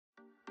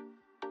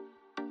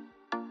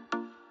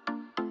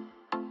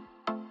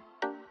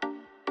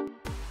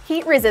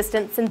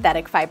Heat-resistant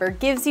synthetic fiber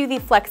gives you the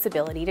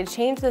flexibility to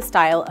change the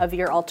style of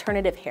your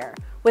alternative hair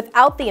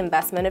without the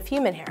investment of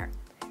human hair.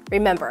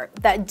 Remember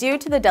that due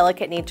to the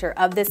delicate nature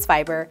of this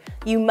fiber,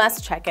 you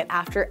must check it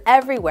after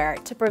every wear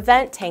to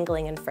prevent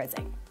tangling and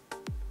frizzing.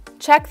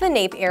 Check the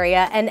nape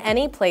area and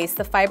any place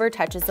the fiber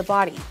touches the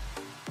body.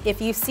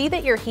 If you see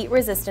that your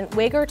heat-resistant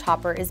wig or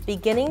topper is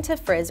beginning to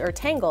frizz or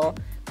tangle,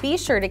 be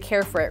sure to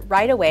care for it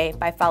right away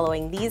by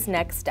following these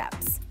next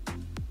steps.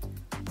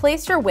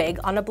 Place your wig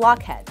on a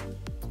blockhead.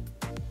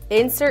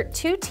 Insert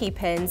 2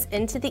 T-pins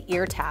into the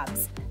ear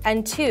tabs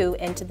and 2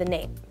 into the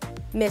nape.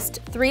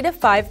 Mist 3 to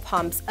 5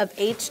 pumps of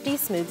HD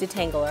Smooth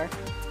Detangler,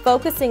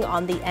 focusing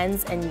on the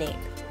ends and nape.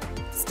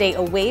 Stay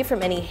away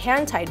from any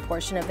hand-tied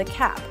portion of the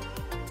cap.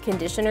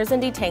 Conditioners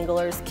and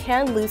detanglers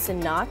can loosen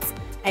knots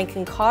and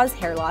can cause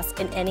hair loss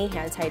in any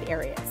hand-tied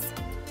areas.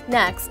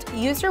 Next,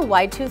 use your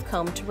wide-tooth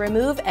comb to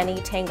remove any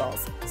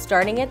tangles,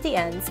 starting at the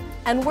ends,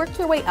 and work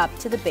your way up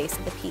to the base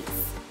of the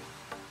piece.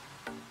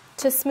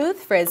 To smooth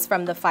frizz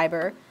from the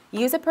fiber,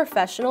 use a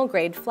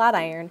professional-grade flat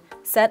iron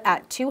set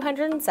at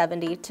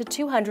 270 to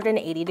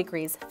 280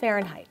 degrees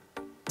Fahrenheit.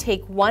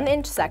 Take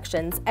 1-inch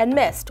sections and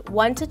mist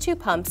 1 to 2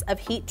 pumps of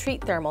heat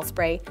treat thermal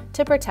spray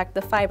to protect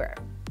the fiber.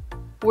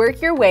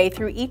 Work your way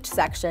through each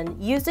section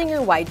using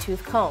your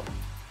wide-tooth comb.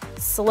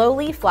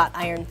 Slowly flat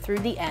iron through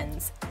the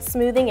ends,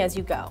 smoothing as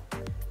you go.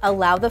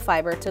 Allow the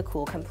fiber to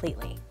cool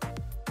completely.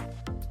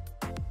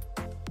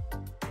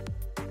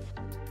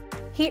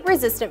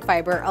 Heat-resistant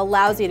fiber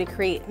allows you to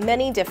create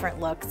many different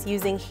looks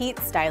using heat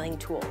styling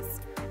tools.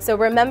 So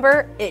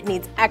remember, it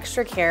needs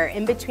extra care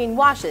in between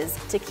washes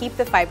to keep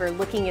the fiber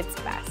looking its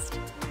best.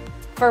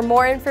 For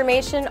more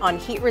information on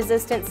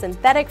heat-resistant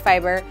synthetic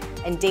fiber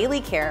and daily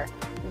care,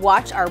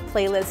 watch our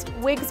playlist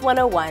Wigs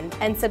 101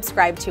 and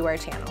subscribe to our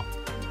channel.